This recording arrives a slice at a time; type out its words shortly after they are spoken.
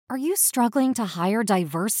Are you struggling to hire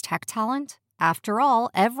diverse tech talent? After all,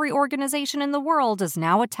 every organization in the world is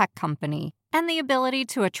now a tech company, and the ability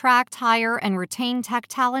to attract, hire, and retain tech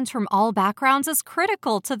talent from all backgrounds is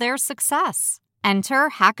critical to their success. Enter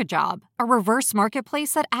Hackajob, a reverse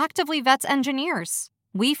marketplace that actively vets engineers.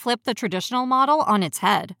 We flip the traditional model on its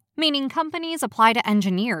head, meaning companies apply to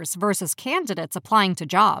engineers versus candidates applying to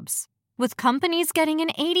jobs, with companies getting an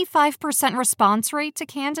 85% response rate to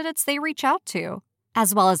candidates they reach out to,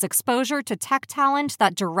 as well as exposure to tech talent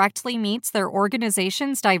that directly meets their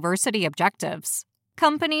organization's diversity objectives.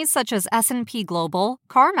 Companies such as S&P Global,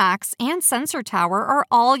 CarMax, and Sensor Tower are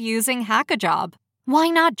all using Hackajob. Why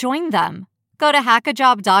not join them? Go to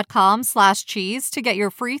hackajob.com/cheese to get your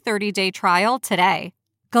free 30-day trial today.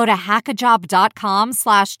 Go to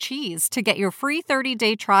hackajob.com/cheese to get your free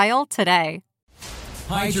 30-day trial today.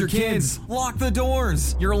 Hide your kids. Lock the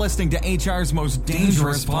doors. You're listening to HR's most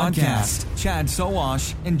dangerous podcast. Chad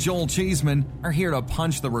Sowash and Joel Cheeseman are here to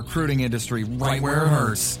punch the recruiting industry right where it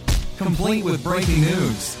hurts. Complete with breaking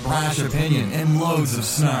news, brash opinion, and loads of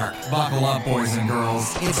snark. Buckle up, boys and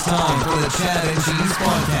girls. It's time for the Chad and Cheese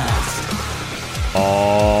Podcast.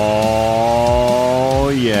 Oh,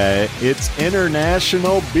 yeah. It's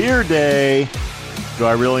International Beer Day. Do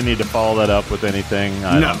I really need to follow that up with anything?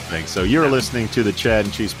 I don't think so. You're listening to the Chad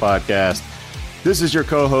and Cheese Podcast. This is your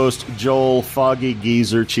co-host, Joel Foggy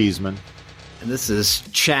Geezer Cheeseman. And this is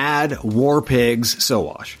Chad Warpigs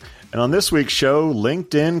Sowash. And on this week's show,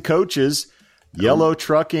 LinkedIn coaches, yellow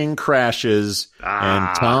trucking crashes,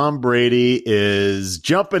 and Tom Brady is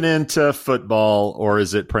jumping into football, or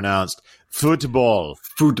is it pronounced football?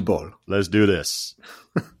 Football. Let's do this.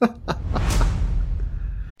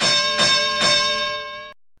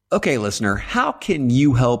 Okay, listener, how can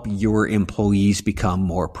you help your employees become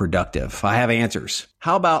more productive? I have answers.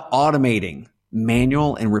 How about automating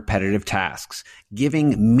manual and repetitive tasks,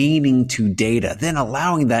 giving meaning to data, then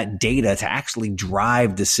allowing that data to actually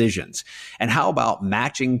drive decisions? And how about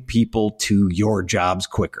matching people to your jobs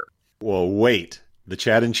quicker? Well, wait. The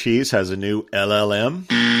Chad and Cheese has a new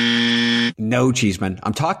LLM? No, Cheeseman.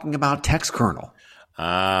 I'm talking about text kernel.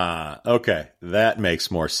 Okay. That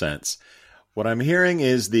makes more sense. What I'm hearing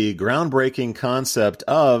is the groundbreaking concept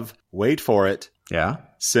of, wait for it,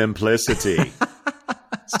 simplicity.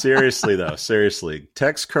 Seriously, though, seriously.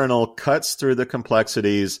 Text kernel cuts through the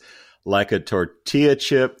complexities like a tortilla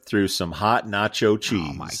chip through some hot nacho cheese.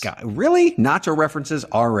 Oh, my God. Really? Nacho references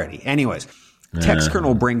already. Anyways, text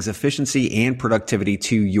kernel brings efficiency and productivity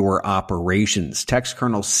to your operations. Text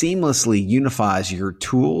kernel seamlessly unifies your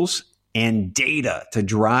tools and data to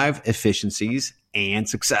drive efficiencies and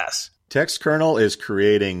success. Text kernel is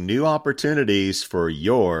creating new opportunities for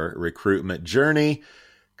your recruitment journey,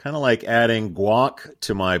 kind of like adding guac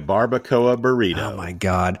to my barbacoa burrito. Oh, my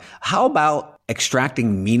God. How about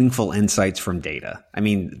extracting meaningful insights from data? I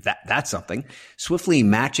mean, that's something. Swiftly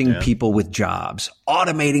matching people with jobs,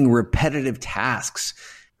 automating repetitive tasks.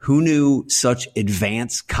 Who knew such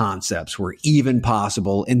advanced concepts were even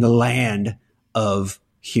possible in the land of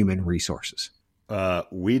human resources?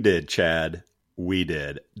 We did, Chad. We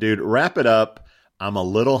did. Dude, wrap it up. I'm a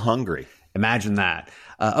little hungry. Imagine that.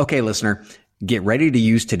 Okay, listener, get ready to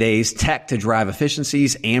use today's tech to drive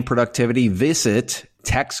efficiencies and productivity. Visit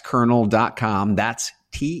textkernel.com. That's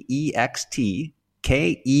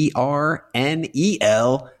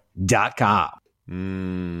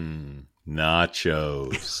TEXTKERNEL.com.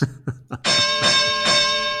 Nachos.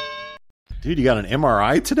 Dude, you got an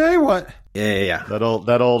MRI today? What? Yeah. That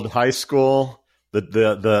old high school.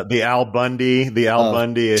 The Al Bundy,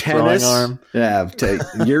 tennis, throwing arm. Yeah,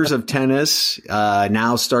 years of tennis.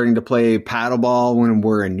 Now starting to play paddleball when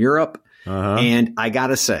we're in Europe. And I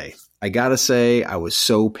gotta say, I was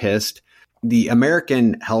so pissed. The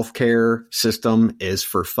American healthcare system is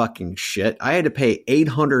for fucking shit. I had to pay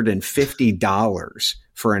 $850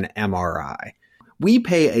 for an MRI. We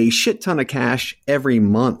pay a shit ton of cash every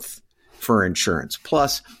month for insurance.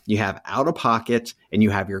 Plus, you have out of pocket and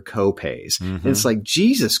you have your co-pays. And it's like,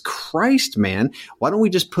 Jesus Christ, man, why don't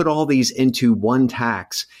we just put all these into one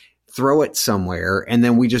tax, throw it somewhere, and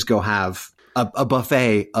then we just go have a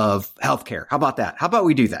buffet of healthcare? How about that? How about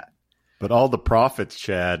we do that? But all the profits,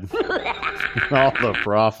 Chad. All the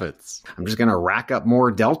profits. I'm just going to rack up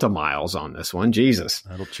more Delta miles on this one. Jesus.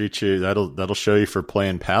 That'll treat you. That'll show you for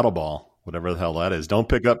playing paddleball. Whatever the hell that is. Don't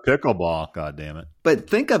pick up pickleball. God damn it. But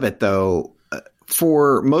think of it, though.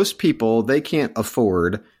 For most people, they can't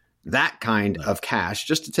afford that kind of cash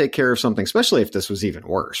just to take care of something, especially if this was even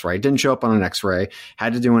worse, right? Didn't show up on an x-ray,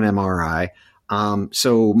 had to do an MRI.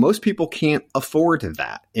 So most people can't afford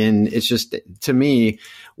that. And it's just, to me,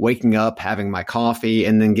 waking up, having my coffee,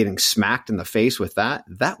 and then getting smacked in the face with that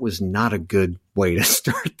was not a good way to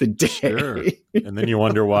start the day. Sure. And then you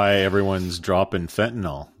wonder why everyone's dropping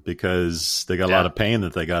fentanyl, because they got a lot of pain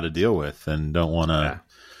that they got to deal with and don't want to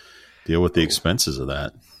deal with the expenses of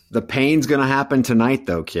that. The pain's going to happen tonight,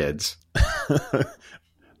 though, kids.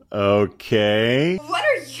 Okay. What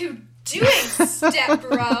are you doing, step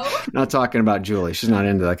bro? Not talking about Julie. She's not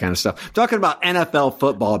into that kind of stuff. I'm talking about NFL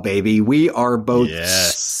football, baby. We are both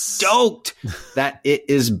stoked that it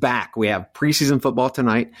is back. We have preseason football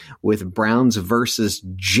tonight with Browns versus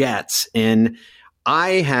Jets. And I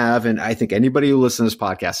have, and I think anybody who listens to this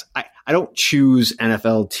podcast, I don't choose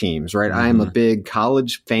NFL teams, right? I am a big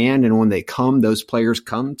college fan. And when they come, those players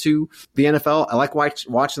come to the NFL. I like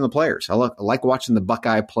watching the players. I like watching the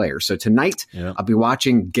Buckeye players. So tonight I'll be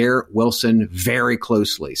watching Garrett Wilson very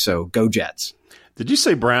closely. So go Jets. Did you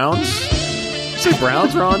say Browns? Did you say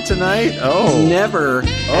Browns are on tonight? Oh. Never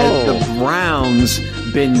have the Browns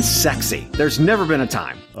been sexy. There's never been a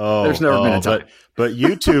time. There's never been a time. But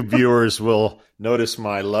YouTube viewers will notice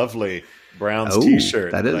my lovely Browns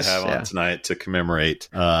t-shirt that I have on tonight to commemorate.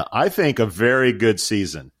 I think a very good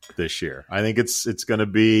season this year. I think it's going to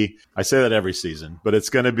be, I say that every season, but it's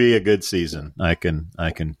going to be a good season. I can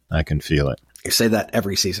feel it. You say that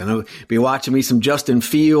every season. I'll be watching me some Justin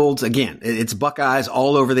Fields. Again, it's Buckeyes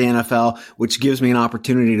all over the NFL, which gives me an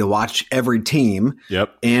opportunity to watch every team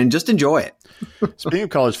and just enjoy it. Speaking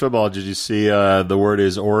of college football, did you see the word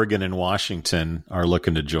is Oregon and Washington are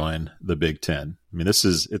looking to join the Big Ten? I mean, it's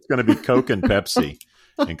going to be Coke and Pepsi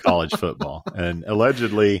in college football. And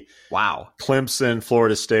allegedly, Clemson,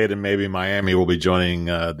 Florida State, and maybe Miami will be joining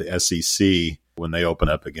the SEC when they open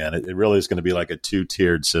up again. It really is going to be like a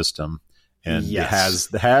two-tiered system. And it has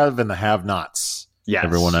the have and the have-nots. Yes.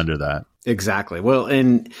 Everyone under that. Exactly. Well,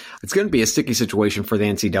 and it's going to be a sticky situation for the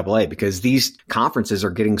NCAA because these conferences are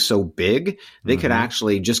getting so big, they could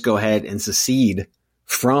actually just go ahead and secede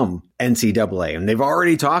from NCAA. And they've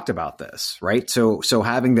already talked about this, right? So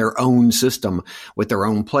having their own system with their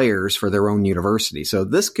own players for their own university. So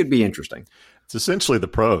this could be interesting. It's essentially the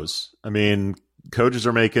pros. I mean, coaches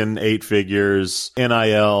are making 8 figures,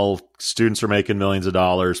 NIL, students are making millions of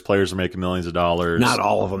dollars, players are making millions of dollars. Not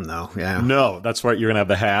all of them, though. Yeah. No, that's right. You're going to have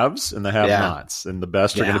the haves and the have-nots, and the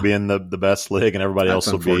best are going to be in the best league, and everybody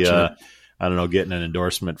else will be, I don't know, getting an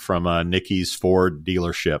endorsement from Nikki's Ford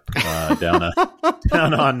dealership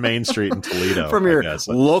down on Main Street in Toledo. From your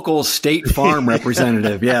local State Farm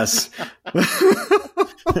representative, yes.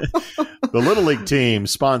 The Little League team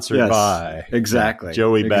sponsored by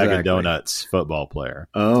Joey Bag of Donuts football player.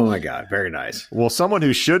 Oh my God, very nice. Well, someone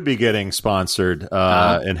who should be getting sponsored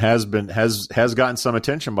and has gotten some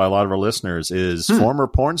attention by a lot of our listeners is former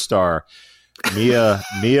porn star Mia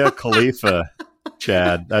Khalifa.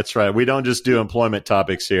 Chad, that's right. We don't just do employment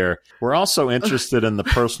topics here. We're also interested in the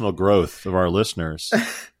personal growth of our listeners,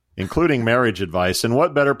 including marriage advice. And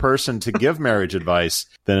what better person to give marriage advice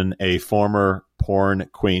than a former porn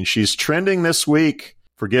queen? She's trending this week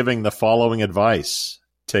for giving the following advice.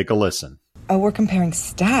 Take a listen. Oh, we're comparing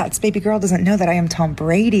stats. Baby girl doesn't know that I am Tom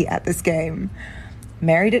Brady at this game.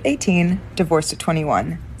 Married at 18, divorced at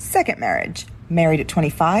 21. Second marriage, married at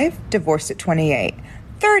 25, divorced at 28.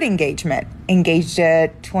 Third engagement, engaged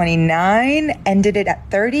at 29, ended it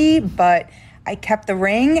at 30, but I kept the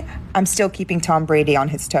ring. I'm still keeping Tom Brady on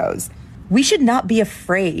his toes. We should not be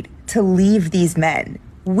afraid to leave these men.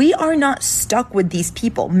 We are not stuck with these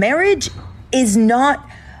people. Marriage is not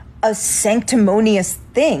a sanctimonious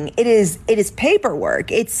thing. It is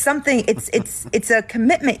paperwork. It's something, it's a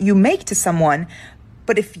commitment you make to someone.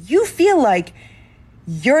 But if you feel like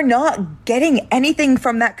you're not getting anything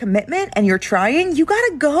from that commitment and you're trying, you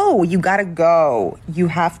gotta go. You gotta go. You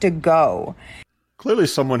have to go. Clearly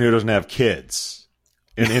someone who doesn't have kids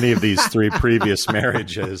in any of these 3 previous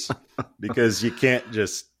marriages, because you can't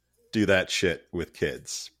just do that shit with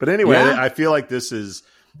kids. But anyway, I feel like this is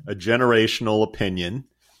a generational opinion,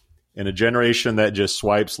 and a generation that just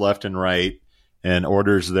swipes left and right and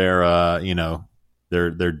orders their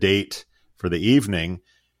date for the evening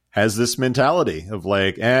has this mentality of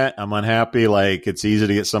like, I'm unhappy. Like, it's easy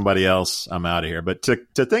to get somebody else. I'm out of here. But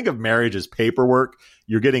to think of marriage as paperwork,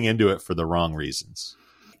 you're getting into it for the wrong reasons.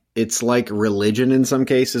 It's like religion in some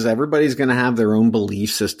cases. Everybody's going to have their own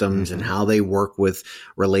belief systems and how they work with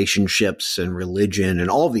relationships and religion and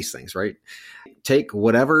all of these things, right? Take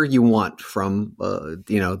whatever you want from,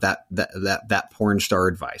 that porn star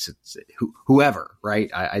advice. It's whoever,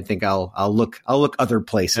 right? I think I'll look other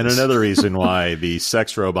places. And another reason why the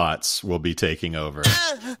sex robots will be taking over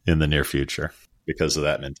in the near future. because of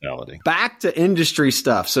that mentality. Back to industry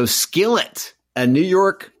stuff. So Skillet, a New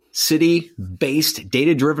York City-based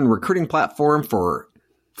data-driven recruiting platform for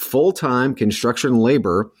full-time construction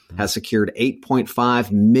labor, has secured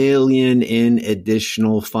 $8.5 million in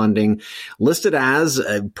additional funding, listed as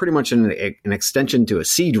pretty much an extension to a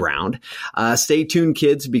seed round. Stay tuned,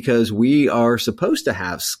 kids, because we are supposed to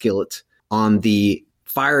have Skillet on the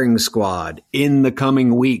firing squad in the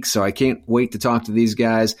coming weeks. So I can't wait to talk to these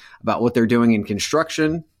guys about what they're doing in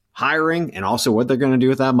construction, hiring, and also what they're going to do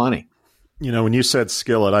with that money. You know, when you said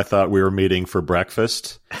skillet, I thought we were meeting for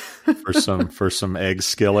breakfast for some egg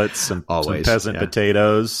skillets, some peasant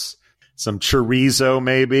potatoes, some chorizo,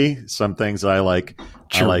 maybe some things I like.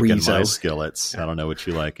 I like in my skillets. I don't know what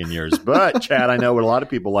you like in yours, but Chad, I know what a lot of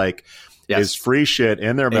people like is free shit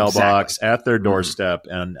in their mailbox at their doorstep,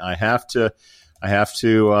 and I have to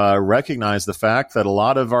recognize the fact that a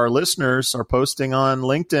lot of our listeners are posting on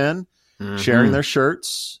LinkedIn, sharing their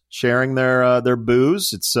shirts, sharing their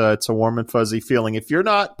booze. It's a warm and fuzzy feeling. If you're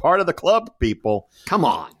not part of the club, people, come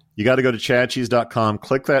on. You got to go to chadcheese.com,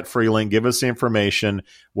 click that free link, give us the information.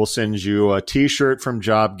 We'll send you a T-shirt from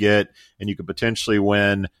JobGet, and you could potentially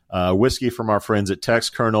win whiskey from our friends at Tex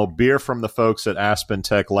Kernel, beer from the folks at Aspen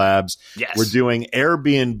Tech Labs. Yes. We're doing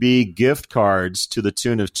Airbnb gift cards to the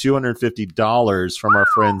tune of $250 from our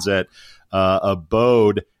friends at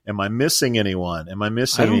Abode. Am I missing anyone?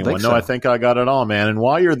 No, I think I got it all, man. And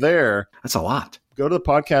while you're there, that's a lot. Go to the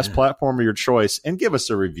podcast platform of your choice and give us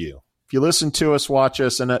a review. If you listen to us, watch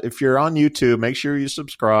us, and if you're on YouTube, make sure you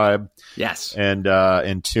subscribe. Yes, and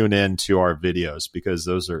tune in to our videos because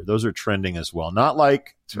those are trending as well. Not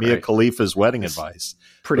like Mia Khalifa's wedding advice,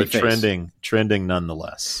 but trending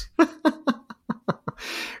nonetheless.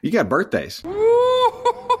 You got birthdays.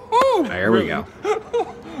 There we go.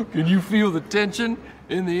 Can you feel the tension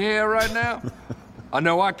in the air right now? I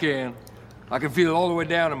know I can. I can feel it all the way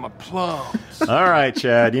down in my plums. All right,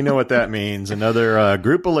 Chad, you know what that means. Another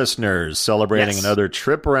group of listeners celebrating another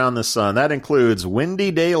trip around the sun. That includes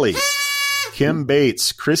Wendy Daly, Kim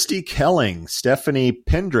Bates, Christy Kelling, Stephanie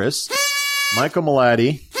Pendris, Michael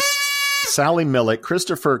Malady, Sally Millett,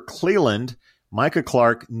 Christopher Cleland, Micah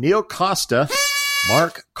Clark, Neil Costa,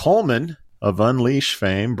 Mark Coleman of Unleash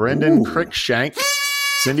fame, Brendan Crickshank,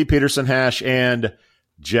 Cindy Peterson Hash, and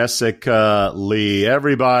Jessica Lee.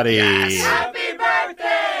 Everybody. Yes. Happy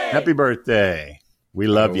birthday! Happy birthday. We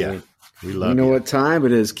love you. We love you. You know what time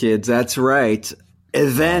it is, kids. That's right.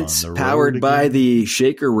 Events powered by the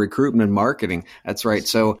Shaker Recruitment and Marketing. That's right.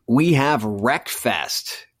 So we have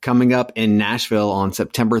RecFest coming up in Nashville on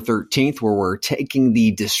September 13th, where we're taking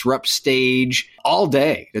the Disrupt stage all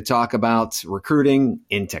day to talk about recruiting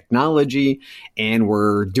in technology. And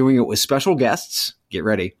we're doing it with special guests. Get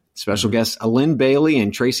ready. Special guests, Lynn Bailey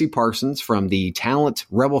and Tracy Parsons from the Talent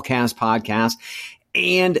Rebelcast podcast,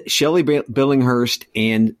 and Shelley Billinghurst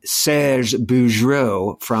and Serge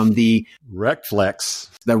Boudreau from the RecFlex.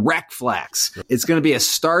 It's going to be a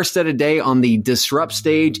star-studded day on the Disrupt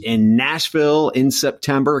stage in Nashville in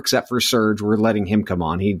September, except for Serge. We're letting him come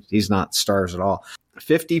on. He's not stars at all.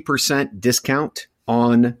 50% discount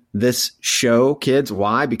on this show, kids.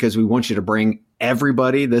 Why? Because we want you to bring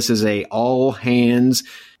everybody. This is a all-hands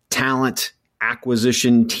talent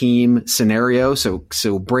acquisition team scenario. So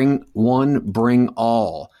bring one, bring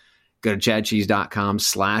all. Go to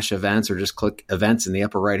chadcheese.com/events or just click events in the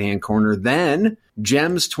upper right-hand corner. Then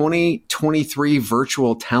GEMS 2023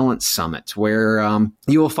 Virtual Talent Summit, where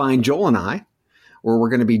you will find Joel and I, where we're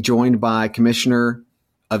going to be joined by Commissioner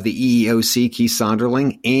of the EEOC, Keith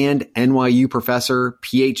Sonderling, and NYU professor,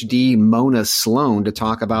 PhD Mona Sloan, to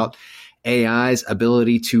talk about AI's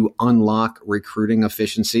ability to unlock recruiting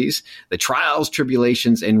efficiencies, the trials,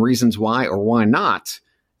 tribulations, and reasons why or why not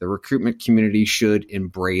the recruitment community should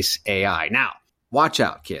embrace AI. Now, watch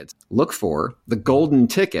out, kids. Look for the golden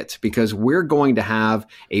ticket, because we're going to have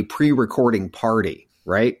a pre-recording party,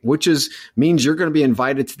 right? Which means you're going to be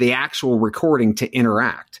invited to the actual recording to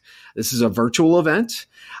interact. This is a virtual event,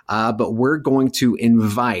 but we're going to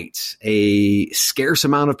invite a scarce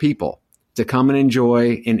amount of people to come and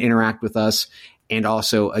enjoy and interact with us. And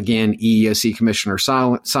also, again, EEOC Commissioner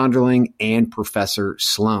Sonderling and Professor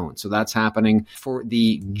Sloan. So that's happening for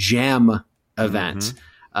the GEM event.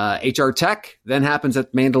 HR Tech then happens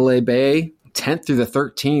at Mandalay Bay, 10th through the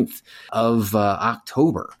 13th of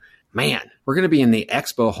October. Man, we're going to be in the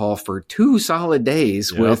expo hall for 2 solid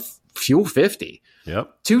days with Fuel 50.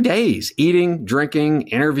 Yep. 2 days eating, drinking,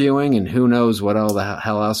 interviewing, and who knows what all the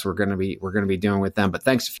hell else we're going to be doing with them. But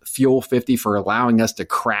thanks Fuel 50 for allowing us to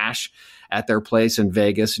crash at their place in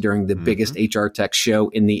Vegas during the biggest HR Tech show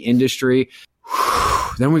in the industry.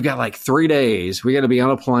 Then we've got like 3 days. We got to be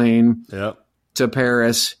on a plane. Yep. to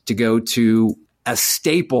Paris to go to a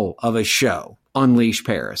staple of a show, Unleash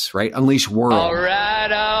Paris, right? Unleash World. All right.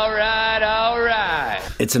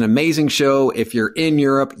 It's an amazing show. If you're in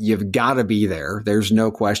Europe, you've got to be there. There's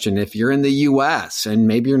no question. If you're in the US and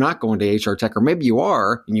maybe you're not going to HR Tech, or maybe you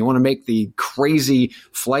are, and you want to make the crazy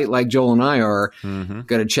flight like Joel and I are,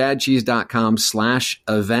 go to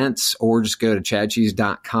chadcheese.com/events, or just go to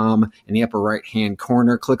chadcheese.com in the upper right-hand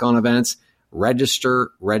corner, click on events,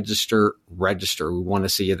 register. We want to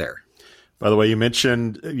see you there. By the way, you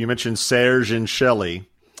mentioned Serge and Shelley.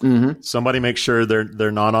 Somebody make sure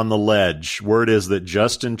they're not on the ledge. Word is that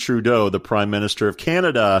Justin Trudeau, the Prime Minister of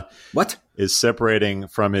Canada, is separating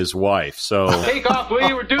from his wife. So Take off, will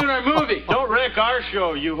you? We're doing our movie. Don't wreck our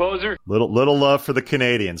show, you hoser. Little love for the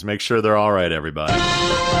Canadians. Make sure they're all right, everybody.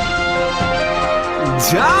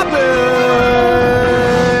 Topics.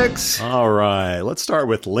 All right, let's start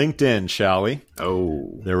with LinkedIn, shall we?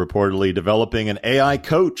 They're reportedly developing an AI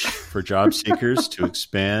coach for job seekers to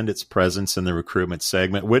expand its presence in the recruitment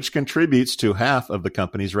segment, which contributes to half of the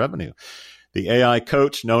company's revenue. The AI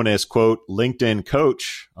coach, known as, quote, LinkedIn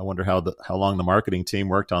Coach, I wonder how long the marketing team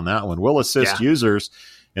worked on that one, will assist users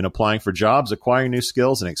in applying for jobs, acquiring new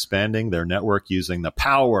skills, and expanding their network using the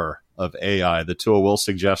power of AI. The tool will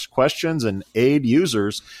suggest questions and aid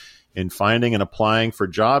users in finding and applying for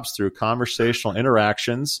jobs through conversational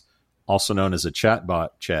interactions, also known as a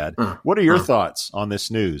chatbot, Chad. What are your thoughts on this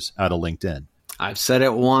news out of LinkedIn? I've said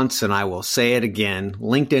it once and I will say it again.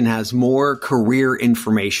 LinkedIn has more career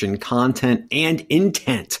information, content, and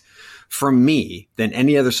intent from me than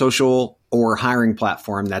any other social or hiring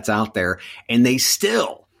platform that's out there. And they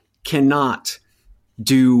still cannot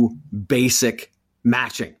do basic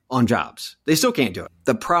matching on jobs. They still can't do it.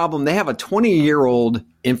 The problem, they have a 20-year-old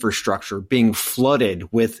infrastructure being flooded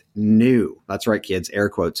with new, that's right, kids, air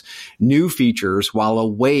quotes, new features, while a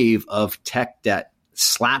wave of tech debt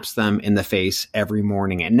slaps them in the face every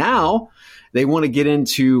morning. And now they want to get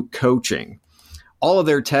into coaching. All of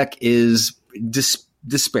their tech is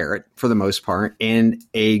disparate for the most part, and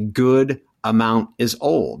a good amount is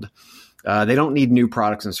old. They don't need new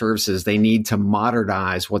products and services. They need to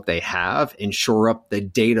modernize what they have and shore up the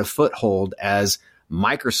data foothold as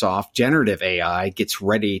Microsoft generative AI gets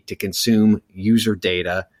ready to consume user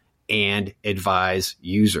data and advise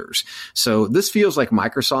users. So this feels like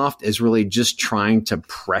Microsoft is really just trying to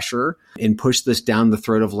pressure and push this down the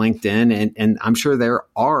throat of LinkedIn. And I'm sure there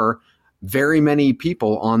are very many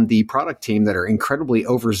people on the product team that are incredibly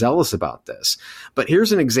overzealous about this. But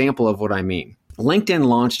here's an example of what I mean. LinkedIn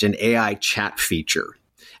launched an AI chat feature.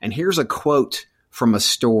 And here's a quote from a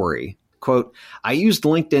story. Quote, I used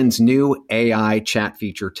LinkedIn's new AI chat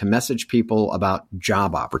feature to message people about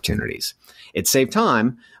job opportunities. It saved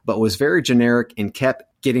time, but was very generic and kept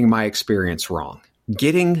getting my experience wrong.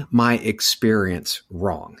 Getting my experience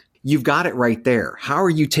wrong. You've got it right there. How are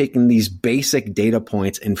you taking these basic data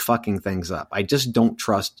points and fucking things up? I just don't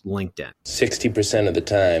trust LinkedIn. 60% of the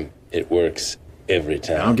time, it works. Every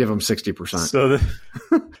time. I'll give them 60%. So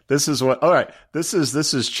this is what. All right, this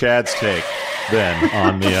is Chad's take then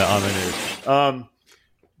on the news.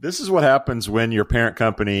 This is what happens when your parent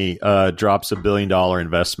company drops $1 billion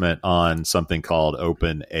investment on something called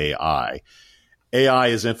OpenAI. AI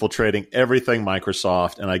is infiltrating everything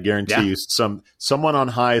Microsoft, and I guarantee you, someone on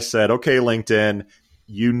high said, "Okay, LinkedIn,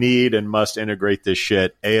 you need and must integrate this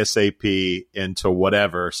shit ASAP into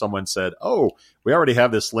whatever." Someone said, "Oh, we already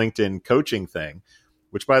have this LinkedIn coaching thing,"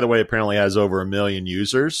 which, by the way, apparently has over 1 million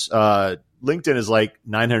users. LinkedIn is like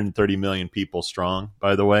 930 million people strong,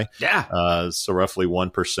 by the way. Yeah. So roughly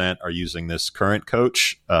 1% are using this current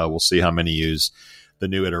coach. We'll see how many use the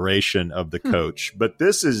new iteration of the coach. But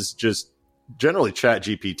this is just generally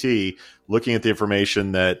ChatGPT looking at the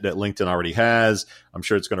information that LinkedIn already has. I'm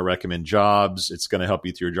sure it's going to recommend jobs. It's going to help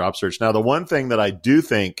you through your job search. Now, the one thing that I do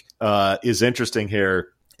think is interesting here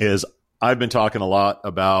is I've been talking a lot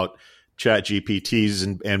about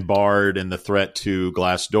ChatGPTs and Bard and the threat to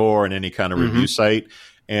Glassdoor and any kind of review site.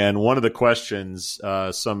 And one of the questions,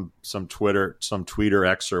 some tweeter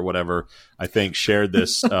X or whatever, I think shared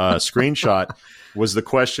this screenshot, was the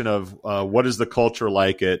question of what is the culture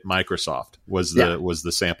like at Microsoft was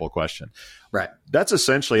the sample question. Right. That's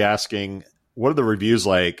essentially asking, what are the reviews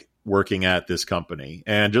like working at this company?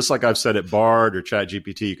 And just like I've said at Bard or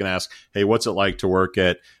ChatGPT, you can ask, hey, what's it like to work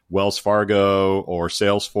at Wells Fargo or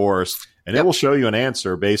Salesforce? And it will show you an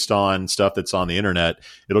answer based on stuff that's on the internet.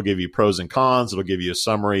 It'll give you pros and cons. It'll give you a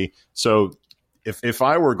summary. So if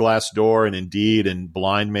I were Glassdoor and Indeed and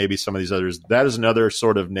Blind, maybe some of these others, that is another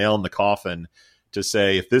sort of nail in the coffin to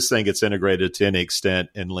say if this thing gets integrated to any extent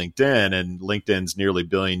in LinkedIn and LinkedIn's nearly 1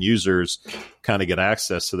 billion users kind of get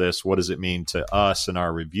access to this, what does it mean to us and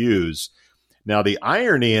our reviews? Now, the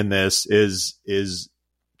irony in this is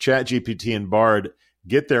ChatGPT and Bard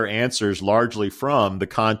get their answers largely from the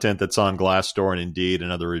content that's on Glassdoor and Indeed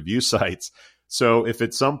and other review sites. So if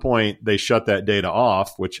at some point they shut that data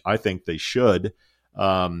off, which I think they should,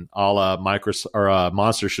 a la Microsoft or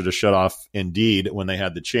Monster should have shut off Indeed when they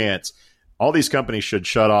had the chance. All these companies should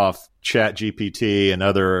shut off ChatGPT and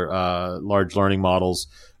other large learning models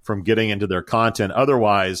from getting into their content.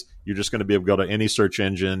 Otherwise, you're just going to be able to go to any search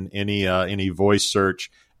engine, any voice search,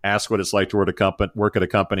 ask what it's like to work at a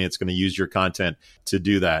company. It's going to use your content to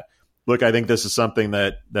do that. Look, I think this is something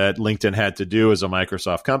that LinkedIn had to do as a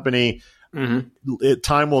Microsoft company.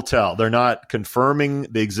 Time will tell. They're not confirming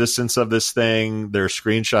the existence of this thing. There are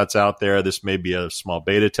screenshots out there. This may be a small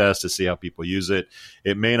beta test to see how people use it.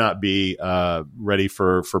 It may not be ready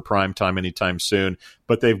for prime time anytime soon,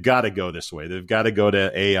 but they've got to go this way. They've got to go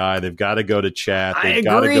to AI. They've got to go to chat. They've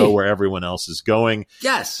got to go where everyone else is going.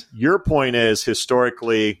 Yes. Your point is,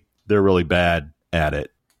 historically, they're really bad at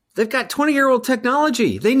it. They've got 20-year-old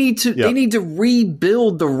technology. They need to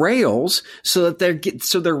rebuild the rails so that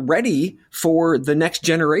they're ready for the next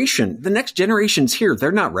generation. The next generation's here.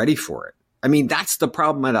 They're not ready for it. I mean, that's the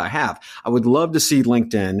problem that I have. I would love to see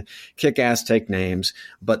LinkedIn kick ass, take names,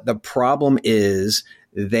 but the problem is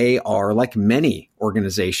they are, like many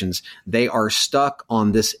organizations, they are stuck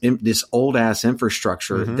on this old ass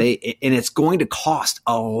infrastructure. And it's going to cost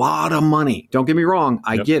a lot of money. Don't get me wrong.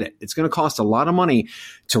 I get it. It's going to cost a lot of money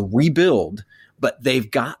to rebuild, but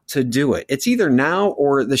they've got to do it. It's either now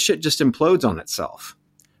or the shit just implodes on itself.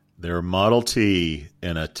 They're Model T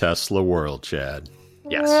in a Tesla world, Chad.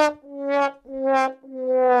 Yes.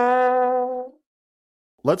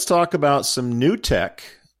 Let's talk about some new tech.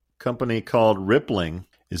 Company called Rippling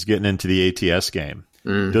is getting into the ATS game.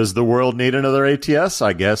 Does the world need another ATS?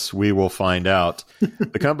 I guess we will find out.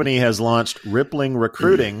 The company has launched Rippling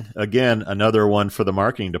Recruiting. Again, another one for the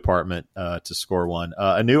marketing department to score one.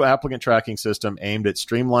 A new applicant tracking system aimed at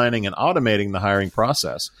streamlining and automating the hiring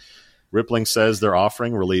process. Rippling says their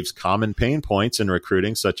offering relieves common pain points in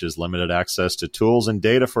recruiting, such as limited access to tools and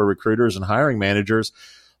data for recruiters and hiring managers,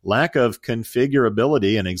 lack of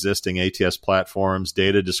configurability in existing ATS platforms,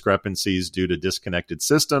 data discrepancies due to disconnected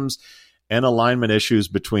systems, and alignment issues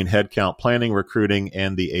between headcount planning, recruiting,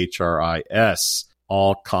 and the HRIS.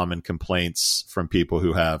 All common complaints from people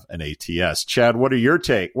who have an ATS. Chad, what's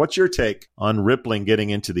your take on Rippling getting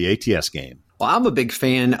into the ATS game? Well, I'm a big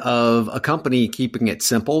fan of a company keeping it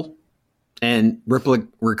simple, and Rippling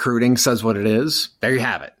Recruiting says what it is. There you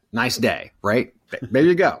have it. Nice day, right? There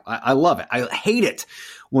you go. I love it. I hate it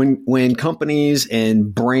when companies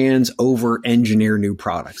and brands over-engineer new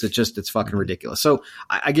products. It's fucking ridiculous. So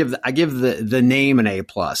I give the name an A+.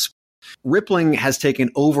 Rippling has taken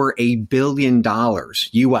over $1 billion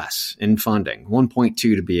US in funding, 1.2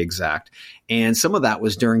 to be exact. And some of that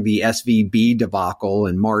was during the SVB debacle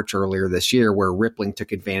in March earlier this year, where Rippling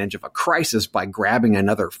took advantage of a crisis by grabbing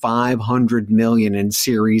another $500 million in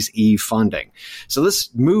Series E funding. So this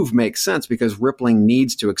move makes sense because Rippling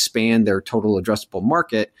needs to expand their total addressable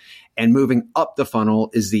market, and moving up the funnel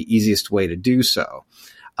is the easiest way to do so.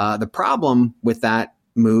 The problem with that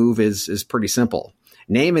move is pretty simple.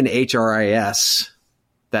 Name an HRIS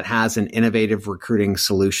that has an innovative recruiting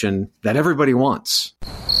solution that everybody wants.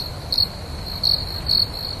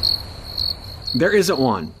 There isn't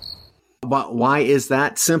one. But why is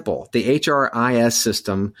that? Simple. The HRIS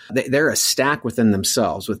system, they're a stack within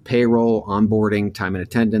themselves with payroll, onboarding, time and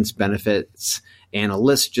attendance, benefits, and a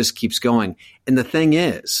list just keeps going. And the thing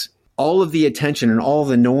is, all of the attention and all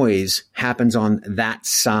the noise happens on that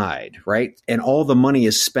side, right? And all the money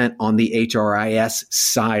is spent on the HRIS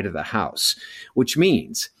side of the house, which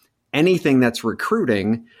means anything that's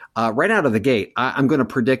recruiting right out of the gate, I'm going to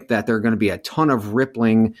predict that there are going to be a ton of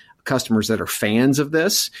Rippling customers that are fans of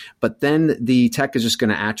this, but then the tech is just going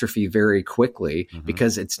to atrophy very quickly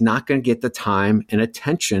because it's not going to get the time and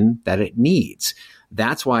attention that it needs.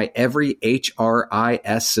 That's why every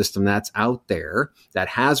HRIS system that's out there that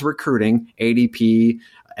has recruiting, ADP,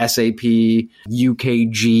 SAP,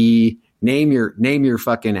 UKG, name your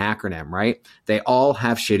fucking acronym, right? They all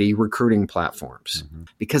have shitty recruiting platforms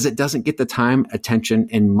because it doesn't get the time, attention,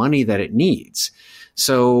 and money that it needs.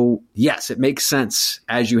 So yes, it makes sense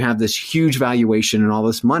as you have this huge valuation and all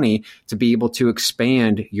this money to be able to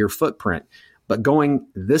expand your footprint. But going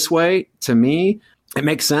this way, to me, it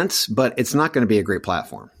makes sense, but it's not going to be a great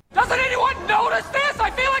platform. Doesn't anyone notice this? I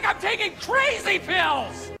feel like I'm taking crazy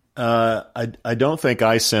pills. I don't think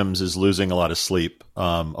iSIMS is losing a lot of sleep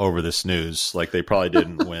over this news, like they probably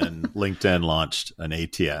didn't when LinkedIn launched an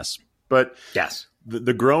ATS. But yes,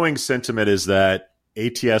 the growing sentiment is that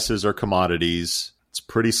ATSs are commodities. It's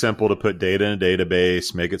pretty simple to put data in a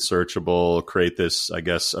database, make it searchable, create this, I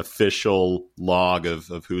guess, official log of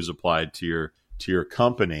who's applied to your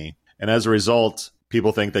company. And as a result,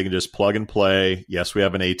 people think they can just plug and play. Yes, we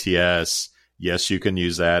have an ATS. Yes, you can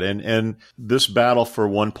use that. And this battle for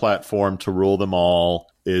one platform to rule them all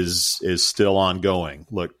is still ongoing.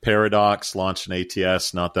 Look, Paradox launched an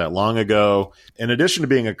ATS not that long ago. In addition to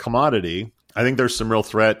being a commodity, I think there's some real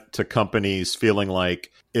threat to companies feeling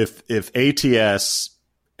like if ATS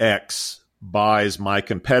X buys my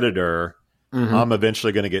competitor, I'm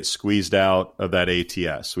eventually going to get squeezed out of that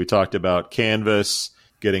ATS. We talked about Canvas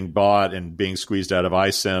getting bought and being squeezed out of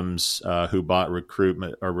iSIMS, who bought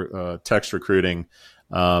recruitment or text recruiting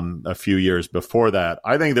a few years before that.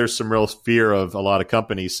 I think there's some real fear of a lot of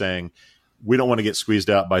companies saying, we don't want to get squeezed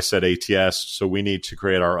out by said ATS, so we need to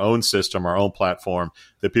create our own system, our own platform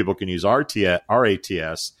that people can use our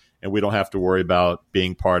ATS, and we don't have to worry about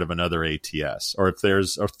being part of another ATS. Or if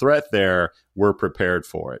there's a threat there, we're prepared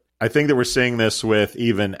for it. I think that we're seeing this with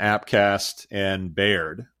even Appcast and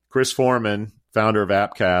Baird. Chris Foreman, founder of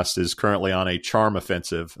Appcast, is currently on a charm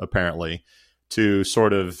offensive, apparently, to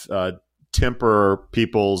sort of temper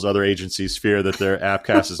people's other agencies' fear that their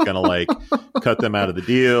Appcast is going to like cut them out of the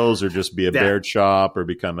deals or just be a Baird shop or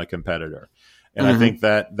become a competitor. And I think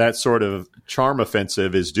that sort of charm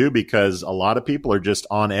offensive is due because a lot of people are just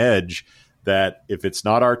on edge that if it's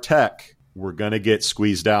not our tech, we're going to get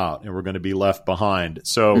squeezed out and we're going to be left behind.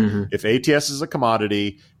 So if ATS is a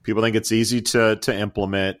commodity, people think it's easy to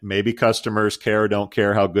implement. Maybe customers care or don't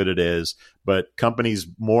care how good it is, but companies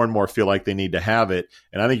more and more feel like they need to have it.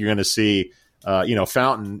 And I think you're going to see,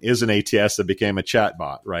 Fountain is an ATS that became a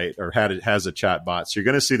chatbot, right? Or has a chatbot. So you're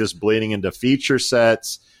going to see this bleeding into feature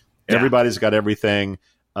sets. Everybody's got everything.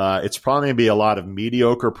 It's probably going to be a lot of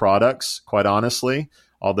mediocre products, quite honestly.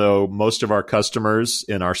 Although most of our customers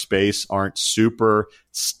in our space aren't super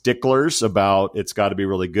sticklers about it's got to be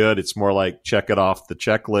really good. It's more like check it off the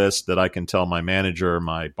checklist that I can tell my manager or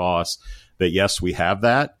my boss that, yes, we have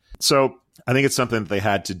that. So I think it's something that they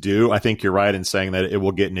had to do. I think you're right in saying that it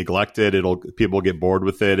will get neglected. People will get bored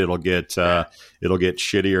with it. It'll get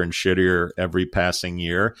shittier and shittier every passing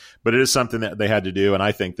year. But it is something that they had to do. And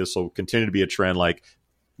I think this will continue to be a trend. Like,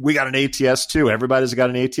 we got an ATS too. Everybody's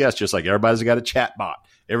got an ATS, just like everybody's got a chatbot.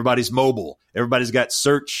 Everybody's mobile. Everybody's got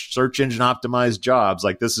search engine optimized jobs.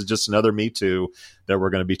 Like, this is just another Me Too that we're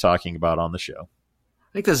going to be talking about on the show.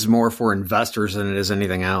 I think this is more for investors than it is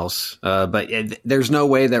anything else. But there's no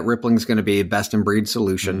way that Rippling's going to be a best in breed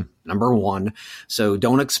solution, number one. So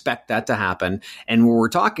don't expect that to happen. And when we're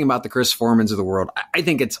talking about the Chris Formans of the world, I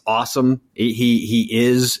think it's awesome. He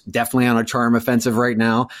is definitely on a charm offensive right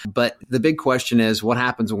now. But the big question is, what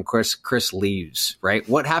happens when Chris leaves, right?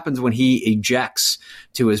 What happens when he ejects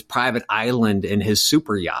to his private island in his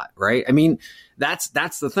super yacht, right? I mean,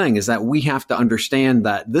 that's the thing, is that we have to understand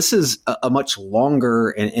that this is a much longer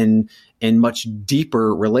and much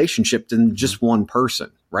deeper relationship than just one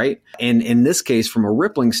person, right? And in this case, from a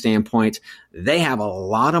Rippling standpoint, they have a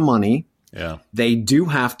lot of money. Yeah. They do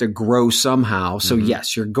have to grow somehow. So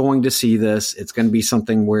yes, you're going to see this. It's going to be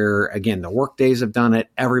something where, again, the Workdays have done it.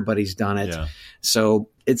 Everybody's done it. Yeah. So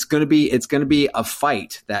it's going to be a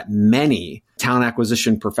fight that many talent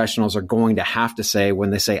acquisition professionals are going to have to say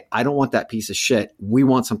when they say, I don't want that piece of shit. We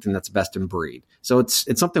want something that's best in breed. So it's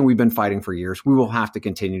something we've been fighting for years. We will have to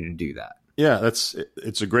continue to do that. Yeah,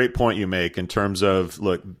 it's a great point you make in terms of,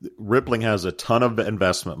 look, Rippling has a ton of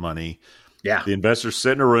investment money. Yeah. The investors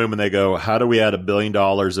sit in a room and they go, how do we add $1 billion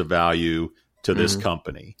of value to this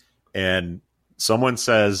company? And someone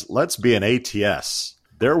says, let's be an ATS.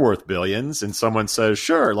 They're worth billions. And someone says,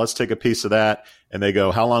 sure, let's take a piece of that. And they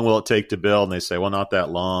go, how long will it take to build? And they say, well, not that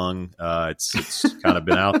long. It's kind of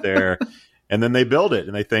been out there. And then they build it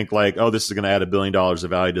and they think like, oh, this is going to add $1 billion of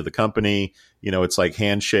value to the company. You know, it's like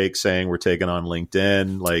handshake saying we're taking on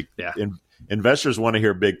LinkedIn. Like, investors want to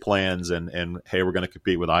hear big plans and hey, we're going to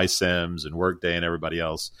compete with iSIMS and Workday and everybody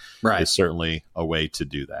else. Right. Is certainly a way to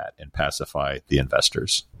do that and pacify the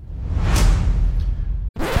investors.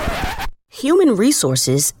 Human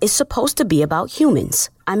resources is supposed to be about humans.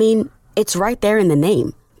 I mean, it's right there in the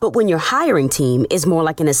name. But when your hiring team is more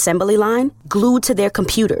like an assembly line, glued to their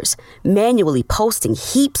computers, manually posting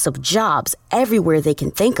heaps of jobs everywhere they can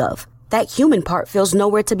think of, that human part feels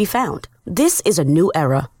nowhere to be found. This is a new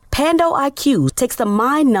era, Pando IQ takes the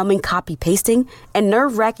mind-numbing copy-pasting and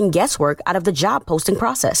nerve-wracking guesswork out of the job posting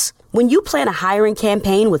process. When you plan a hiring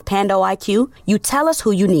campaign with Pando IQ, you tell us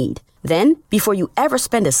who you need. Then, before you ever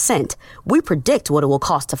spend a cent, we predict what it will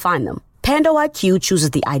cost to find them. Pando IQ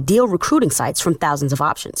chooses the ideal recruiting sites from thousands of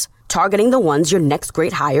options, targeting the ones your next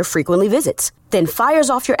great hire frequently visits, then fires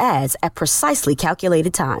off your ads at precisely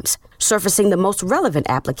calculated times, surfacing the most relevant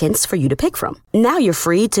applicants for you to pick from. Now you're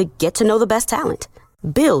free to get to know the best talent,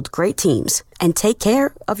 build great teams, and take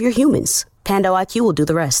care of your humans. Pando IQ will do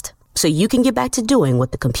the rest, so you can get back to doing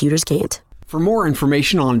what the computers can't. For more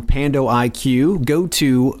information on Pando IQ, go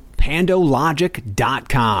to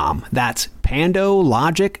pandologic.com. That's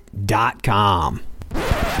pandologic.com.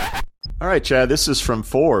 All right, Chad, this is from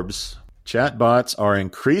Forbes. Chatbots are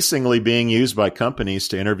increasingly being used by companies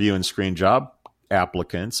to interview and screen job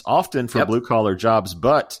applicants, often for blue-collar jobs,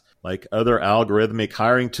 but like other algorithmic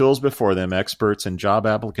hiring tools before them, experts and job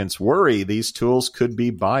applicants worry these tools could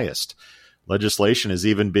be biased. Legislation is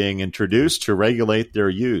even being introduced to regulate their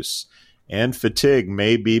use. And fatigue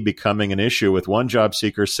may be becoming an issue, with one job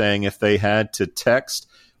seeker saying if they had to text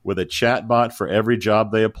with a chatbot for every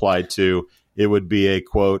job they applied to, it would be a,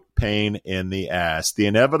 quote, pain in the ass. The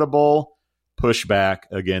inevitable pushback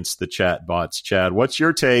against the chatbots. Chad, what's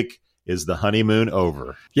your take? Is the honeymoon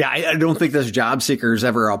over? Yeah, I don't think those job seekers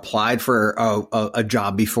ever applied for a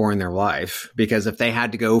job before in their life, because if they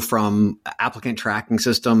had to go from applicant tracking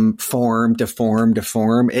system form to form to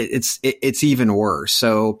form, it's even worse.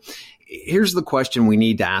 So here's the question we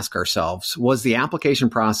need to ask ourselves. Was the application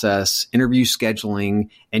process, interview scheduling,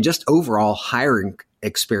 and just overall hiring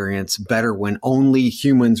experience better when only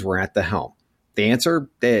humans were at the helm? The answer,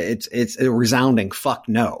 it's a resounding fuck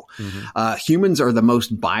no. Mm-hmm. Humans are the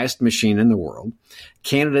most biased machine in the world.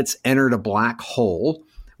 Candidates entered a black hole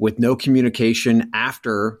with no communication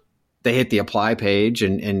after they hit the apply page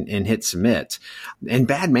and hit submit. And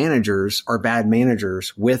bad managers are bad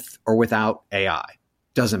managers with or without AI.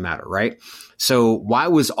 Doesn't matter, right? So why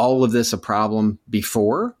was all of this a problem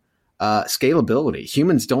before? Scalability.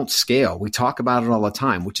 Humans don't scale. We talk about it all the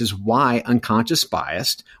time, which is why unconscious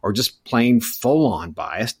biased or just plain full-on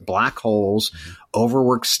biased, black holes,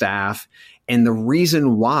 overworked staff, and the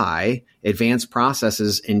reason why advanced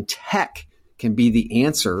processes in tech can be the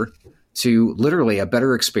answer to literally a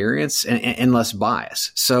better experience and less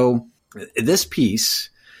bias. So this piece,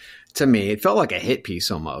 to me, it felt like a hit piece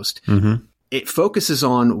almost. Mm-hmm. It focuses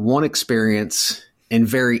on one experience and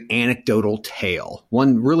very anecdotal tale.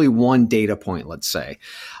 One data point, let's say.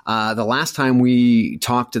 The last time we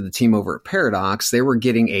talked to the team over at Paradox, they were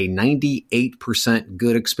getting a 98%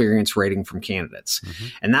 good experience rating from candidates. Mm-hmm.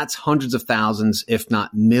 And that's hundreds of thousands, if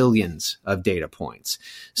not millions of data points.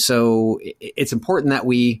 So it's important that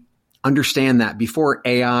we understand that before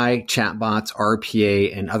AI, chatbots,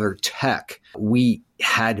 RPA, and other tech, we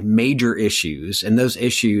had major issues, and those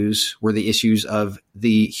issues were the issues of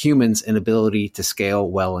the human's inability to scale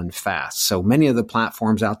well and fast. So many of the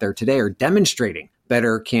platforms out there today are demonstrating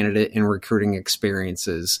better candidate and recruiting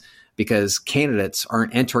experiences because candidates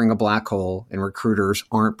aren't entering a black hole and recruiters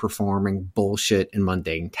aren't performing bullshit and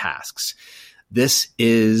mundane tasks. This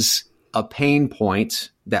is a pain point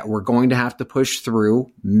that we're going to have to push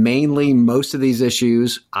through. Mainly, most of these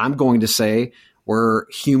issues, I'm going to say, were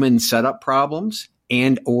human setup problems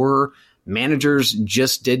and or managers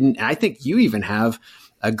just didn't. I think you even have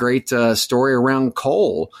a great story around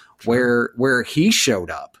Cole where he showed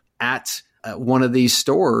up at one of these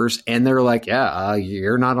stores and they're like,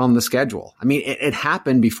 you're not on the schedule. I mean, it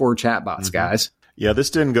happened before chatbots, guys. Yeah, this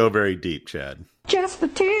didn't go very deep, Chad. Just the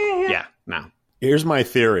tip. Yeah, no. Here's my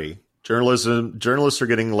theory. Journalists are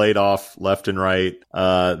getting laid off left and right.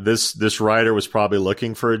 This writer was probably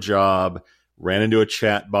looking for a job, ran into a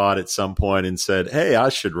chat bot at some point and said, hey, I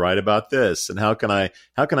should write about this. And how can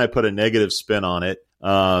I put a negative spin on it?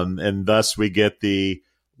 And thus we get the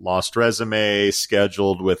lost resume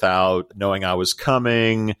scheduled without knowing I was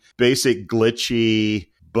coming, basic glitchy,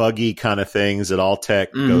 buggy kind of things that all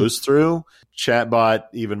tech goes through. Chatbot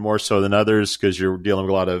even more so than others because you're dealing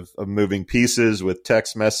with a lot of moving pieces with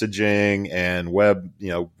text messaging and web,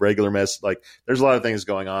 regular mess. Like there's a lot of things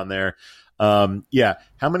going on there.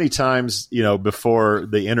 How many times, before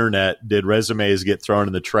the internet did resumes get thrown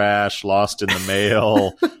in the trash, lost in the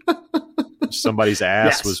mail? Somebody's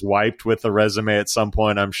ass was wiped with a resume at some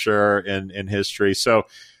point, I'm sure, in history. So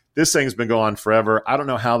this thing's been going on forever. I don't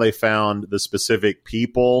know how they found the specific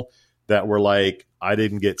people that were like, I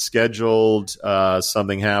didn't get scheduled.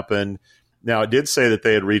 Something happened. Now, it did say that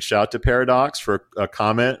they had reached out to Paradox for a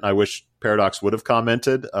comment. I wish Paradox would have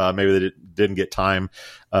commented. Maybe they didn't get time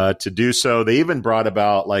to do so. They even brought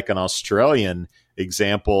about like an Australian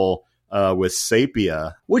example with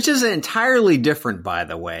Sapia. Which is entirely different, by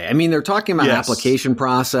the way. I mean, they're talking about application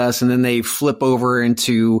process, and then they flip over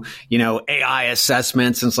into, AI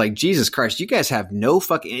assessments. And it's like, Jesus Christ, you guys have no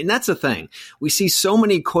fucking, and that's the thing. We see so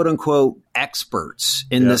many quote unquote experts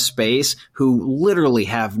in this space who literally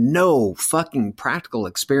have no fucking practical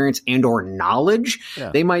experience and or knowledge.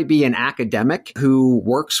 Yeah. They might be an academic who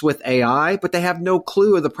works with AI, but they have no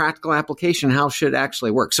clue of the practical application, how shit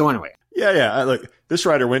actually works. So anyway. Yeah. Look, this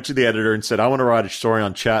writer went to the editor and said, I want to write a story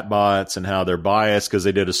on chatbots and how they're biased because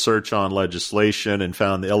they did a search on legislation and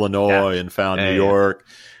found Illinois and found New York.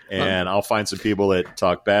 And I'll find some people that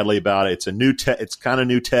talk badly about it. It's a new tech. It's kind of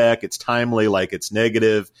new tech. It's timely, like it's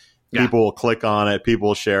negative. People will click on it. People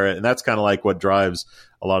will share it. And that's kind of like what drives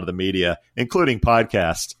a lot of the media, including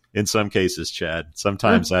podcasts in some cases, Chad.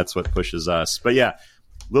 Sometimes that's what pushes us. But yeah.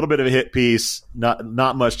 A little bit of a hit piece,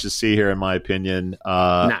 not much to see here, in my opinion.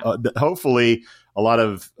 Hopefully, a lot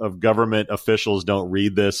of government officials don't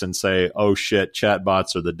read this and say, "Oh shit,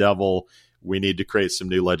 chatbots are the devil. We need to create some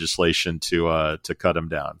new legislation to cut them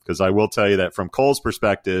down." Because I will tell you that from Cole's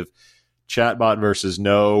perspective, chatbot versus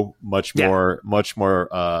much more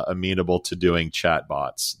amenable to doing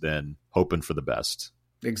chatbots than hoping for the best.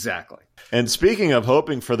 Exactly. And speaking of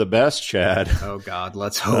hoping for the best, Chad. Oh God,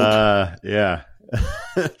 let's hope. Yeah.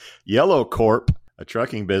 Yellow Corp, a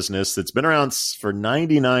trucking business that's been around for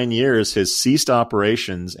 99 years, has ceased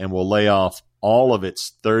operations and will lay off all of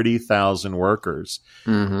its 30,000 workers.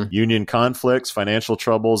 Mm-hmm. Union conflicts, financial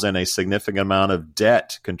troubles, and a significant amount of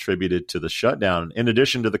debt contributed to the shutdown. In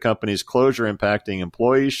addition to the company's closure impacting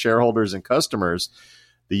employees, shareholders, and customers,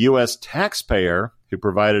 the U.S. taxpayer, who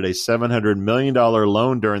provided a $700 million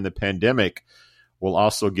loan during the pandemic, will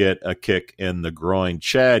also get a kick in the groin.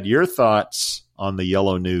 Chad, your thoughts on the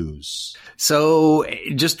Yellow news? So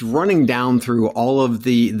just running down through all of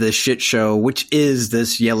the shit show, which is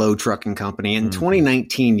this Yellow trucking company. In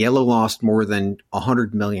 2019, Yellow lost more than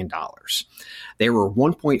 $100 million. They were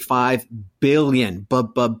 $1.5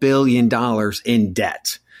 billion in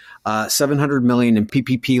debt. $700 million in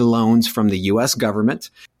PPP loans from the U.S.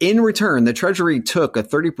 government. In return, the Treasury took a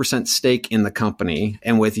 30% stake in the company,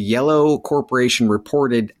 and with Yellow Corporation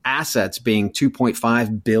reported assets being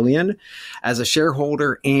 $2.5 billion, as a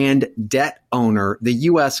shareholder and debt owner, the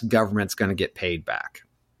U.S. government's going to get paid back.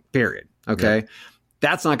 Period. Okay. Yeah.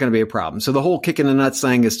 That's not going to be a problem. So the whole kick in the nuts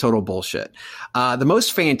thing is total bullshit. The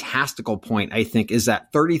most fantastical point, I think, is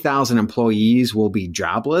that 30,000 employees will be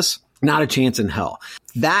jobless. Not a chance in hell.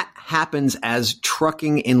 That happens as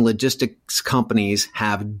trucking and logistics companies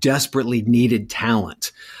have desperately needed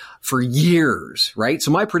talent for years, right? So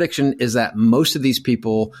my prediction is that most of these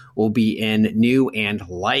people will be in new and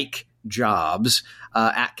like jobs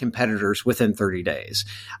at competitors within 30 days.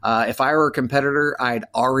 If I were a competitor, I'd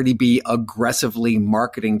already be aggressively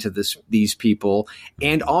marketing to these people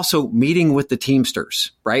and also meeting with the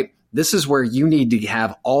Teamsters, right? This is where you need to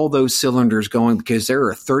have all those cylinders going because there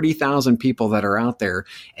are 30,000 people that are out there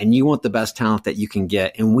and you want the best talent that you can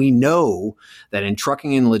get. And we know that in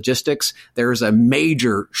trucking and logistics, there's a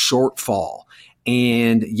major shortfall.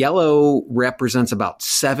 And Yellow represents about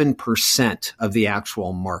 7% of the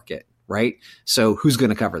actual market, right? So who's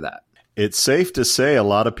going to cover that? It's safe to say a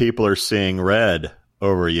lot of people are seeing red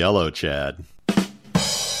over Yellow, Chad.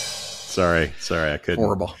 Sorry, I couldn't.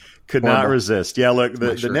 Horrible. Could not resist. Yeah, look,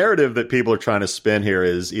 the narrative that people are trying to spin here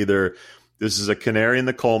is either this is a canary in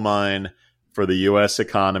the coal mine for the U.S.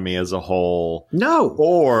 economy as a whole. No.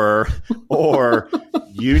 Or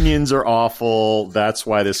unions are awful. That's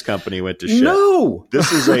why this company went to shit. No.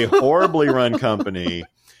 This is a horribly run company.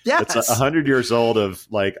 Yes. It's 100 years old of,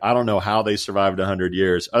 like, I don't know how they survived 100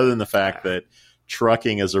 years, other than the fact that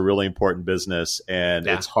trucking is a really important business and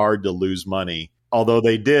it's hard to lose money. Although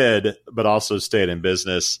they did, but also stayed in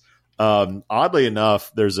business. Oddly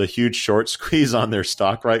enough, there's a huge short squeeze on their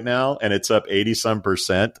stock right now, and it's up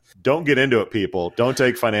 80-some%. Don't get into it, people. Don't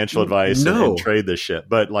take financial advice and trade this shit.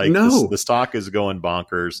 But the stock is going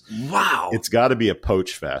bonkers. Wow. It's got to be a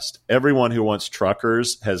poach fest. Everyone who wants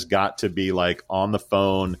truckers has got to be like on the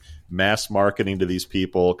phone, mass marketing to these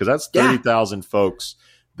people, because that's 30,000 folks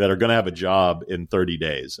that are going to have a job in 30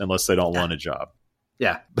 days, unless they don't want a job.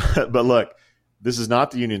 Yeah. But look. This is not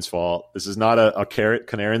the union's fault. This is not a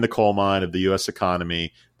canary in the coal mine of the U.S.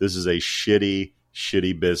 economy. This is a shitty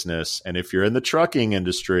business. And if you're in the trucking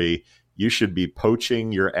industry, you should be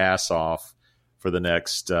poaching your ass off for the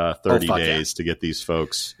next 30 days to get these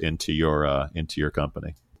folks into your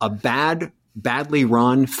company. A badly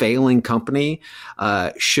run, failing company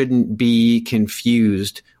shouldn't be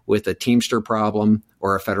confused with a Teamster problem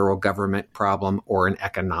or a federal government problem or an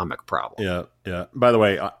economic problem. Yeah. Yeah. By the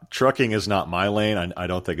way, trucking is not my lane. I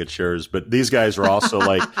don't think it's yours, but these guys are also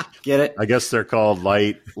like, get it? I guess they're called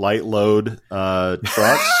light load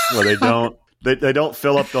trucks where they don't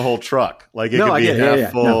fill up the whole truck. Like it could be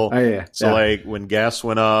half full. No. So like when gas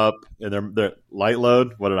went up and they're light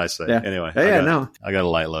load, what did I say? Yeah. Anyway, I got a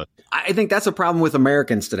light load. I think that's a problem with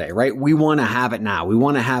Americans today, right? We want to have it now. We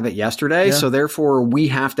want to have it yesterday. Yeah. So therefore we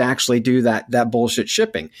have to actually do that bullshit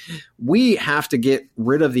shipping. We have to get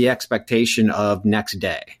rid of the expectation of next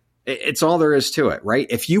day. It's all there is to it, right?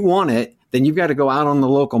 If you want it, then you've got to go out on the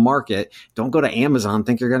local market. Don't go to Amazon,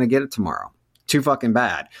 think you're going to get it tomorrow. Too fucking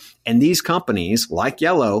bad. And these companies like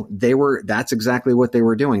Yellow, that's exactly what they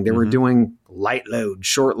were doing. They were doing light load,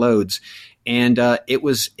 short loads. And it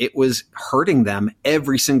was hurting them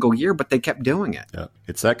every single year, but they kept doing it. Yeah.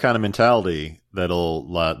 It's that kind of mentality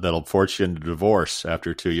that'll force you into divorce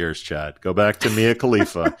after 2 years, Chad. Go back to Mia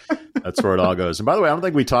Khalifa. That's where it all goes. And by the way, I don't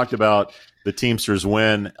think we talked about the Teamsters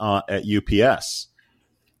win at UPS.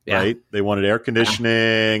 Yeah. Right? They wanted air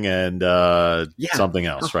conditioning and something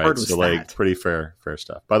else, right? So like pretty fair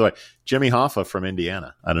stuff. By the way, Jimmy Hoffa from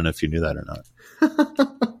Indiana. I don't know if you knew that or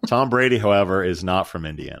not. Tom Brady, however, is not from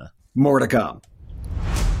Indiana. More to come.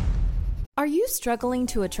 Are you struggling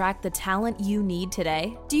to attract the talent you need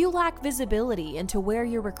today? Do you lack visibility into where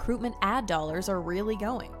your recruitment ad dollars are really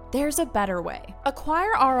going? There's a better way.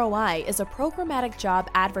 Acquire ROI is a programmatic job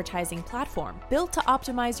advertising platform built to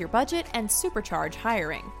optimize your budget and supercharge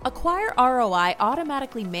hiring. Acquire ROI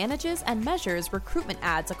automatically manages and measures recruitment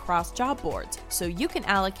ads across job boards, so you can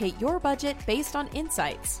allocate your budget based on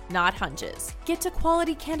insights, not hunches. Get to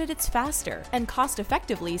quality candidates faster and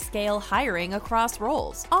cost-effectively scale hiring across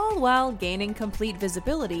roles, all while gaining complete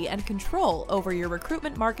visibility and control over your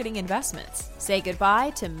recruitment marketing investments. Say goodbye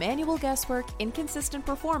to manual guesswork, inconsistent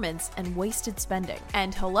performance, and wasted spending.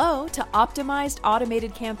 And hello to optimized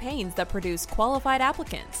automated campaigns that produce qualified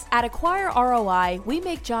applicants. At Acquire ROI, we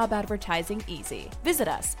make job advertising easy. Visit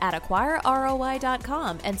us at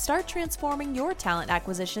acquireroi.com and start transforming your talent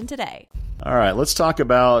acquisition today. All right, let's talk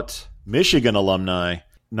about Michigan alumni.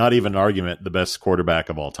 Not even an argument, the best quarterback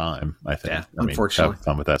of all time, I think. Yeah, unfortunately. Have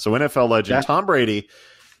fun with that. So NFL legend Tom Brady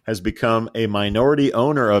has become a minority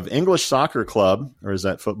owner of English soccer club, or is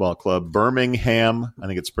that football club, Birmingham, I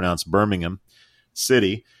think it's pronounced Birmingham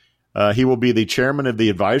City. He will be the chairman of the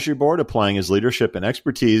advisory board, applying his leadership and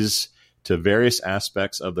expertise to various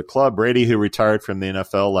aspects of the club. Brady, who retired from the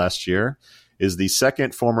NFL last year, is the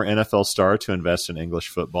second former NFL star to invest in English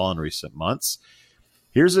football in recent months.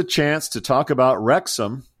 Here's a chance to talk about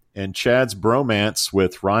Wrexham and Chad's bromance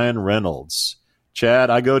with Ryan Reynolds. Chad,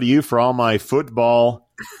 I go to you for all my football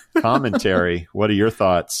commentary. What are your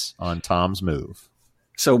thoughts on Tom's move?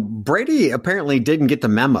 So Brady apparently didn't get the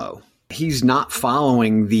memo. He's not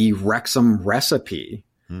following the Wrexham recipe.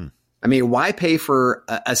 I mean, why pay for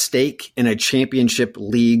a stake in a championship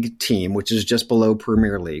league team, which is just below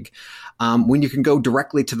Premier League, when you can go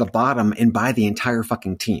directly to the bottom and buy the entire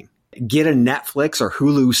fucking team? Get a Netflix or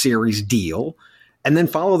Hulu series deal and then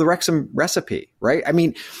follow the Wrexham recipe, right? I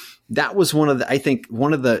mean, that was one of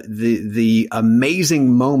the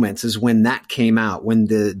amazing moments is when that came out, when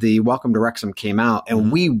the Welcome to Wrexham came out,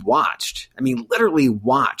 and we watched, I mean, literally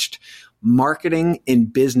watched Marketing in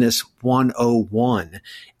Business 101.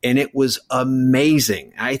 And it was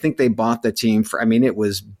amazing. I think they bought the team for, I mean, it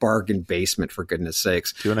was bargain basement, for goodness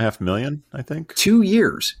sakes. $2.5 million, I think. 2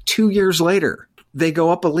 years. 2 years later, they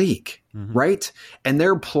go up a league, right? And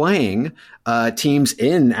they're playing teams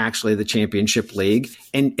in actually the championship league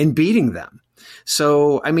and beating them.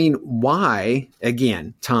 So, I mean, why,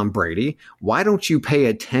 again, Tom Brady, why don't you pay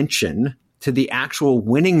attention to the actual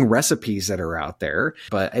winning recipes that are out there?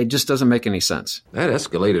 But it just doesn't make any sense. That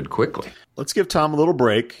escalated quickly. Let's give Tom a little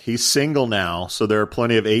break. He's single now, so there are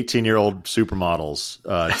plenty of 18-year-old supermodels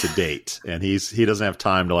to date, and he doesn't have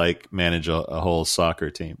time to like manage a whole soccer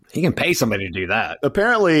team. He can pay somebody to do that.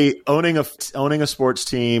 Apparently, owning a sports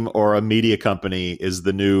team or a media company is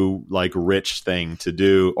the new like rich thing to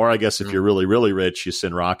do. Or I guess if you're really, really rich, you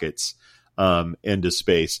send rockets into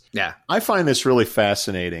space. Yeah, I find this really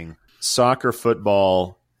fascinating. Soccer,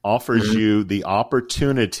 football offers you the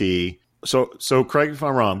opportunity. So correct me if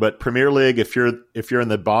I'm wrong, but Premier League, if you're in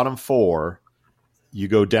the bottom four, you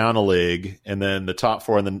go down a league, and then the top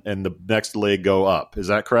four and the next league go up. Is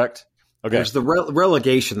that correct? Okay. There's the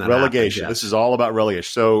relegation. Relegation. Happens, yes. This is all about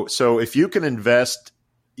relegation. So if you can invest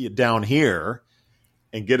down here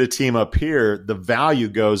and get a team up here, the value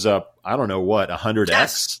goes up. I don't know what 100x.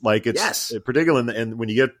 Yes. Like it's particularly, and when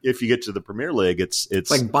if you get to the Premier League, it's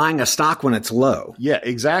like buying a stock when it's low. Yeah,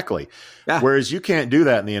 exactly. Yeah. Whereas you can't do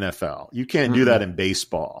that in the NFL. You can't do that in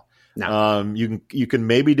baseball. No. You can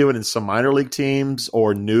maybe do it in some minor league teams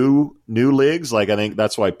or new leagues. Like I think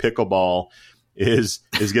that's why pickleball is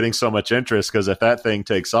getting so much interest, because if that thing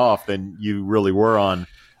takes off, then you really were on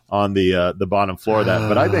the bottom floor of that.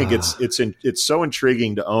 But I think it's so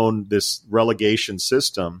intriguing to own this relegation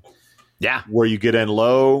system. Yeah, where you get in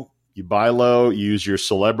low, you buy low, you use your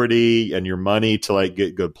celebrity and your money to like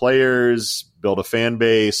get good players, build a fan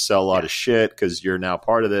base, sell a lot of shit because you're now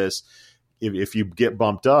part of this. If you get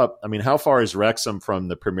bumped up, I mean, how far is Wrexham from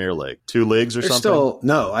the Premier League? 2 leagues or something?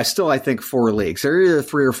 I think 4 leagues. They're either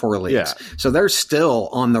 3 or 4 leagues. Yeah. So they're still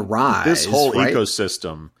on the rise. This whole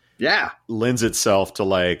ecosystem lends itself to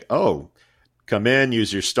like, come in,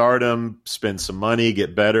 use your stardom, spend some money,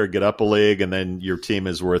 get better, get up a league, and then your team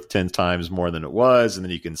is worth 10 times more than it was, and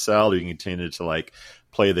then you can sell, you can continue to like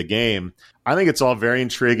play the game. I think it's all very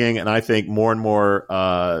intriguing, and I think more and more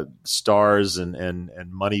stars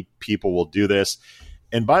and money people will do this.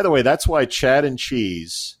 And by the way, that's why Chad and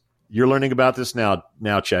Cheese, you're learning about this now,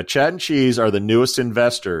 Chad. Chad and Cheese are the newest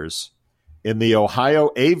investors in the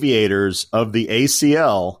Ohio Aviators of the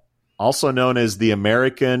ACL, also known as the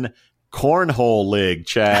American Cornhole League,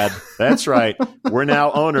 Chad. That's right. We're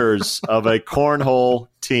now owners of a cornhole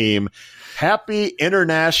team. Happy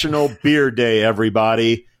International Beer Day,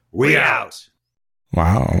 everybody. We out.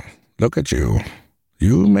 Wow. Look at you.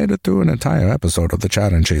 You made it through an entire episode of the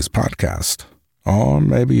Chad and Cheese podcast. Or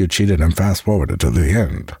maybe you cheated and fast-forwarded to the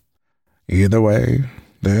end. Either way,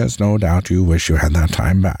 there's no doubt you wish you had that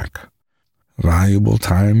time back. Valuable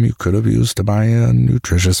time you could have used to buy a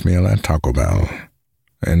nutritious meal at Taco Bell,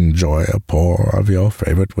 enjoy a pour of your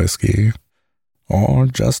favorite whiskey, or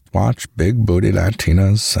just watch big booty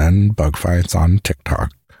Latinas and bug fights on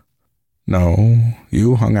TikTok. No,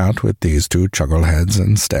 you hung out with these 2 chuckleheads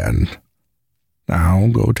instead. Now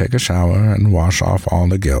go take a shower and wash off all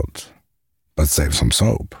the guilt. But save some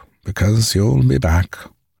soap, because you'll be back.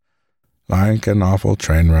 Like an awful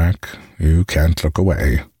train wreck, you can't look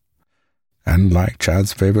away. And like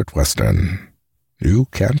Chad's favorite Western, you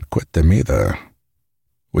can't quit them either.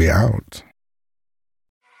 We out.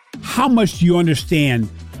 How much do you understand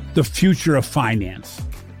the future of finance?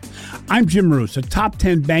 I'm Jim Roos, a top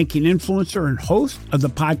 10 banking influencer and host of the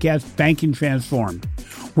podcast Banking Transformed,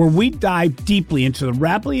 where we dive deeply into the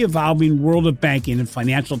rapidly evolving world of banking and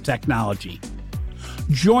financial technology.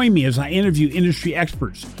 Join me as I interview industry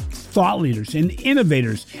experts, thought leaders, and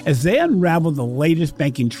innovators as they unravel the latest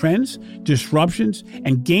banking trends, disruptions,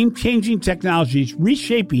 and game-changing technologies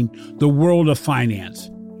reshaping the world of finance.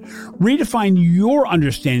 Redefine your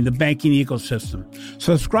understanding of the banking ecosystem.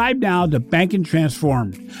 Subscribe now to Banking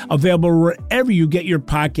Transformed, available wherever you get your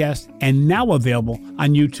podcast and now available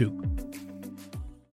on YouTube.